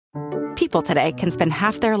People today can spend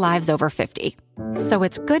half their lives over 50. So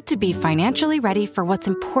it's good to be financially ready for what's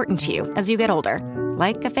important to you as you get older,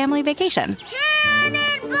 like a family vacation.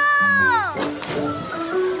 Cannonball!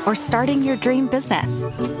 Or starting your dream business.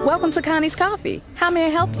 Welcome to Connie's Coffee. How may I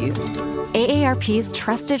help you? AARP's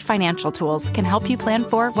trusted financial tools can help you plan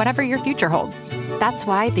for whatever your future holds. That's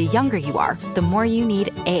why the younger you are, the more you need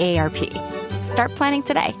AARP. Start planning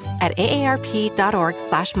today at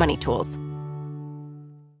aarp.org/moneytools.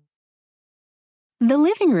 The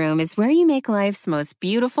living room is where you make life's most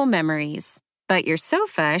beautiful memories. But your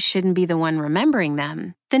sofa shouldn't be the one remembering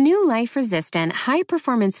them. The new life-resistant,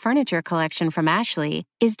 high-performance furniture collection from Ashley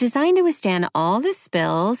is designed to withstand all the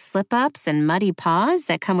spills, slip-ups, and muddy paws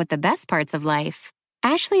that come with the best parts of life.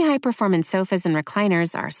 Ashley high-performance sofas and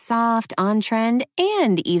recliners are soft, on-trend,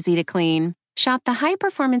 and easy to clean. Shop the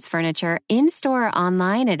high-performance furniture in-store or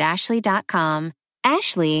online at ashley.com.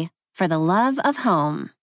 Ashley, for the love of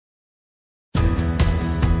home.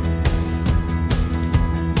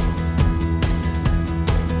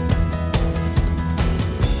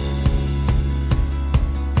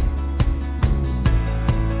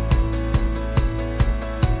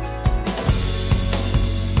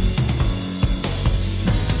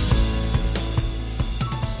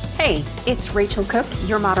 Hey, it's Rachel Cook,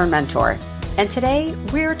 your modern mentor, and today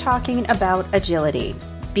we're talking about agility.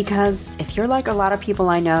 Because if you're like a lot of people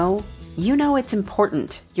I know, you know it's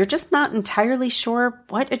important. You're just not entirely sure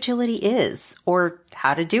what agility is or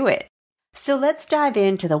how to do it. So let's dive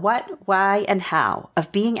into the what, why, and how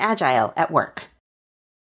of being agile at work.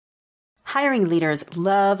 Hiring leaders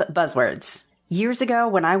love buzzwords. Years ago,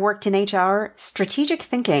 when I worked in HR, strategic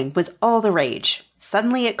thinking was all the rage.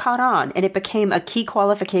 Suddenly it caught on and it became a key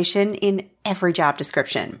qualification in every job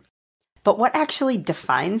description. But what actually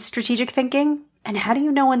defines strategic thinking? And how do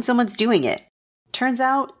you know when someone's doing it? Turns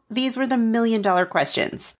out these were the million-dollar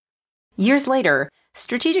questions. Years later,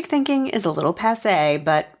 strategic thinking is a little passé,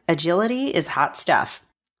 but agility is hot stuff.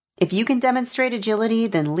 If you can demonstrate agility,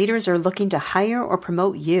 then leaders are looking to hire or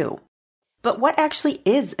promote you. But what actually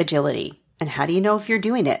is agility? And how do you know if you're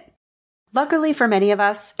doing it? Luckily for many of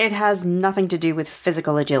us, it has nothing to do with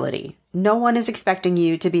physical agility. No one is expecting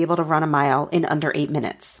you to be able to run a mile in under 8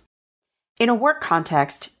 minutes. In a work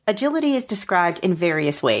context, agility is described in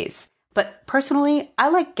various ways. But personally, I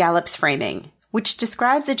like Gallup's framing, which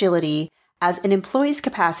describes agility as an employee's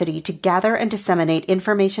capacity to gather and disseminate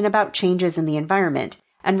information about changes in the environment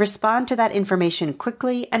and respond to that information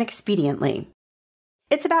quickly and expediently.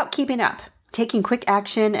 It's about keeping up, taking quick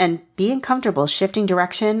action, and being comfortable shifting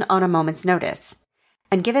direction on a moment's notice.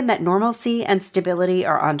 And given that normalcy and stability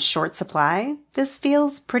are on short supply, this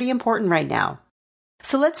feels pretty important right now.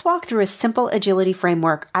 So let's walk through a simple agility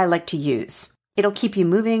framework I like to use. It'll keep you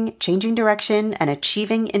moving, changing direction, and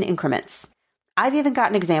achieving in increments. I've even got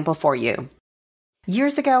an example for you.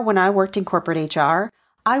 Years ago, when I worked in corporate HR,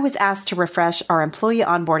 I was asked to refresh our employee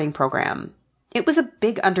onboarding program. It was a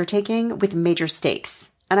big undertaking with major stakes,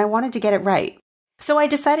 and I wanted to get it right. So I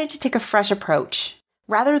decided to take a fresh approach.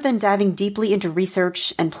 Rather than diving deeply into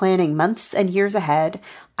research and planning months and years ahead,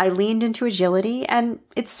 I leaned into agility, and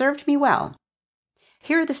it served me well.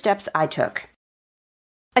 Here are the steps I took.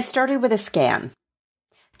 I started with a scan.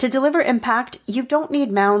 To deliver impact, you don't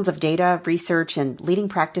need mounds of data, research, and leading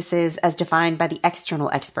practices as defined by the external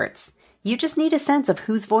experts. You just need a sense of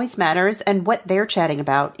whose voice matters and what they're chatting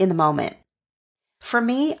about in the moment. For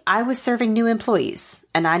me, I was serving new employees,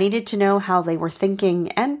 and I needed to know how they were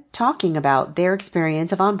thinking and talking about their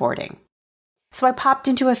experience of onboarding. So I popped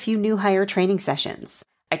into a few new hire training sessions.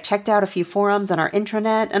 I checked out a few forums on our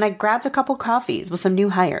intranet, and I grabbed a couple coffees with some new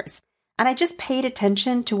hires. And I just paid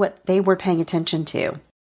attention to what they were paying attention to.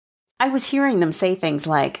 I was hearing them say things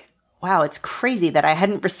like, "Wow, it's crazy that I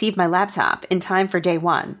hadn't received my laptop in time for day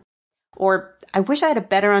one." Or, "I wish I had a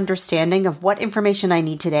better understanding of what information I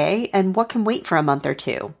need today and what can wait for a month or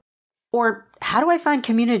two." Or, "How do I find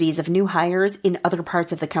communities of new hires in other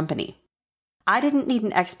parts of the company?" I didn't need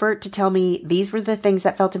an expert to tell me these were the things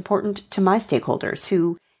that felt important to my stakeholders,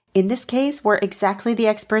 who, in this case, were exactly the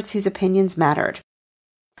experts whose opinions mattered.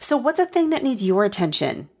 So what's a thing that needs your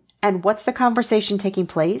attention? And what's the conversation taking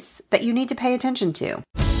place that you need to pay attention to?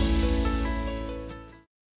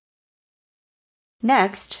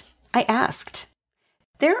 Next, I asked.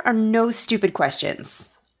 There are no stupid questions.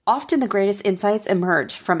 Often the greatest insights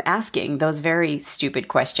emerge from asking those very stupid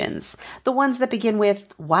questions. The ones that begin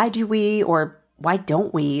with, why do we, or why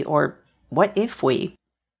don't we, or what if we?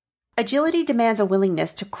 Agility demands a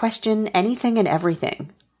willingness to question anything and everything.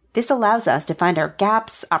 This allows us to find our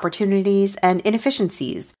gaps, opportunities, and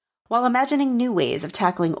inefficiencies while imagining new ways of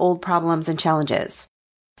tackling old problems and challenges.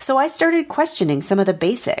 So I started questioning some of the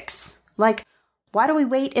basics, like why do we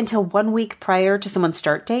wait until 1 week prior to someone's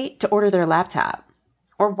start date to order their laptop?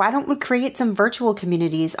 Or why don't we create some virtual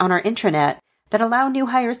communities on our intranet that allow new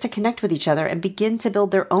hires to connect with each other and begin to build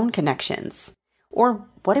their own connections? Or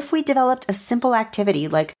what if we developed a simple activity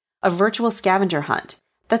like a virtual scavenger hunt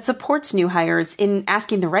that supports new hires in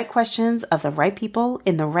asking the right questions of the right people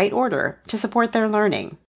in the right order to support their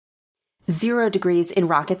learning? 0 degrees in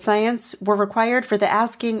rocket science were required for the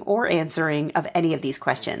asking or answering of any of these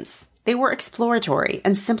questions. They were exploratory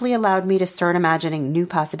and simply allowed me to start imagining new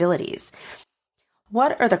possibilities.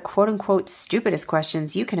 What are the quote-unquote stupidest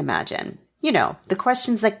questions you can imagine? You know, the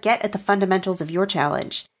questions that get at the fundamentals of your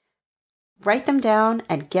challenge. Write them down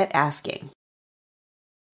and get asking.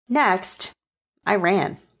 Next, I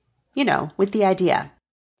ran, with the idea.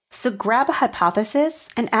 So grab a hypothesis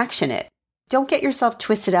and action it. Don't get yourself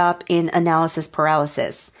twisted up in analysis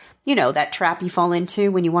paralysis. That trap you fall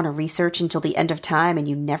into when you want to research until the end of time and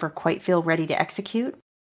you never quite feel ready to execute.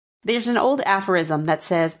 There's an old aphorism that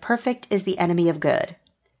says perfect is the enemy of good,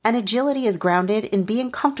 and agility is grounded in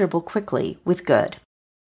being comfortable quickly with good.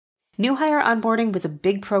 New hire onboarding was a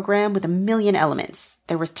big program with a million elements.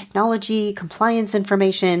 There was technology, compliance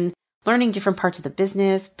information, learning different parts of the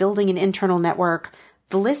business, building an internal network.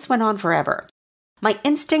 The list went on forever. My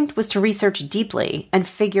instinct was to research deeply and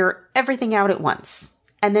figure everything out at once,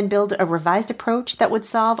 and then build a revised approach that would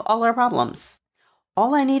solve all our problems.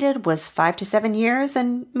 All I needed was 5 to 7 years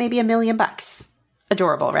and maybe $1 million.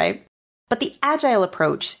 Adorable, right? But the agile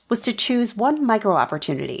approach was to choose one micro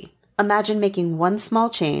opportunity. Imagine making one small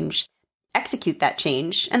change, execute that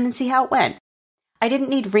change, and then see how it went. I didn't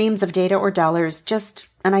need reams of data or dollars, just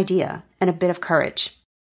an idea and a bit of courage.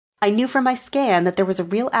 I knew from my scan that there was a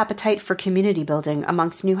real appetite for community building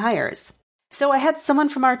amongst new hires. So I had someone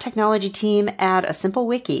from our technology team add a simple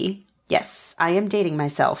wiki, yes, I am dating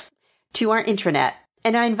myself, to our intranet,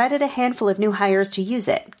 and I invited a handful of new hires to use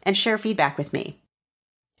it and share feedback with me.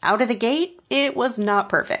 Out of the gate, it was not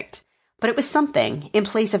perfect, but it was something in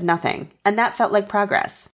place of nothing, and that felt like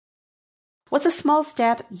progress. What's a small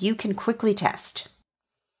step you can quickly test?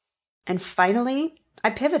 And finally,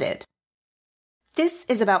 I pivoted. This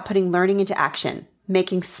is about putting learning into action,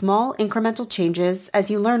 making small incremental changes as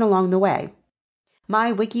you learn along the way.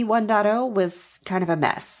 My Wiki 1.0 was kind of a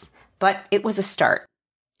mess, but it was a start.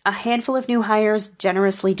 A handful of new hires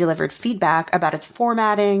generously delivered feedback about its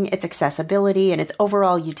formatting, its accessibility, and its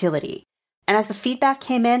overall utility. And as the feedback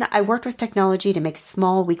came in, I worked with technology to make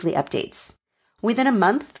small weekly updates. Within a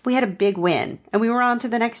month, we had a big win, and we were on to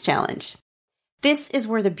the next challenge. This is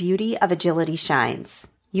where the beauty of agility shines.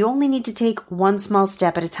 You only need to take one small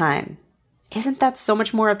step at a time. Isn't that so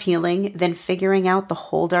much more appealing than figuring out the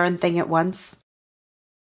whole darn thing at once?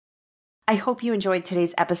 I hope you enjoyed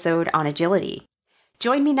today's episode on agility.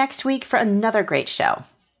 Join me next week for another great show.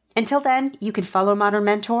 Until then, you can follow Modern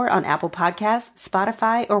Mentor on Apple Podcasts,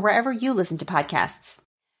 Spotify, or wherever you listen to podcasts.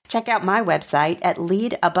 Check out my website at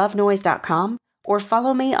leadabovenoise.com or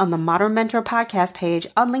follow me on the Modern Mentor podcast page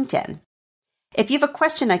on LinkedIn. If you have a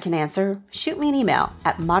question I can answer, shoot me an email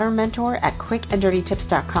at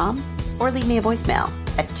modernmentor@quickanddirtytips.com or leave me a voicemail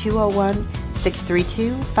at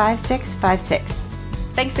 201-632-5656.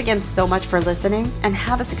 Thanks again so much for listening and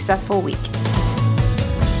have a successful week.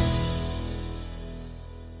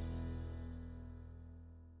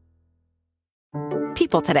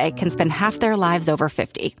 People today can spend half their lives over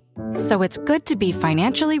 50. So it's good to be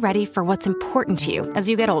financially ready for what's important to you as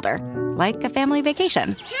you get older, like a family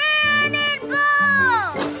vacation.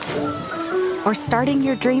 Or starting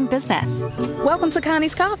your dream business. Welcome to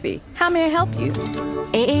Connie's Coffee. How may I help you?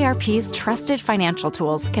 AARP's trusted financial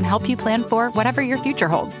tools can help you plan for whatever your future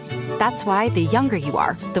holds. That's why the younger you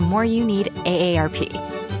are, the more you need AARP.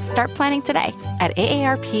 Start planning today at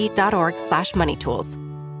aarp.org/moneytools.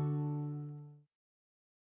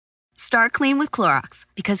 Start clean with Clorox,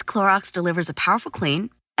 because Clorox delivers a powerful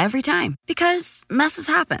clean every time. Because messes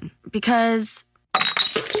happen. Because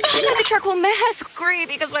the charcoal mask, great,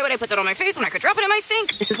 because why would I put that on my face when I could drop it in my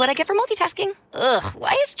sink? This is what I get for multitasking. Ugh,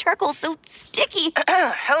 why is charcoal so sticky?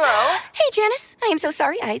 Hello? Hey, Janice, I am so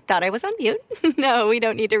sorry. I thought I was on mute. No, we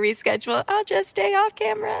don't need to reschedule. I'll just stay off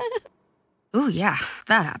camera. Ooh, yeah,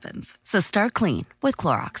 that happens. So start clean with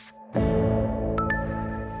Clorox.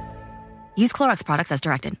 Use Clorox products as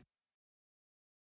directed.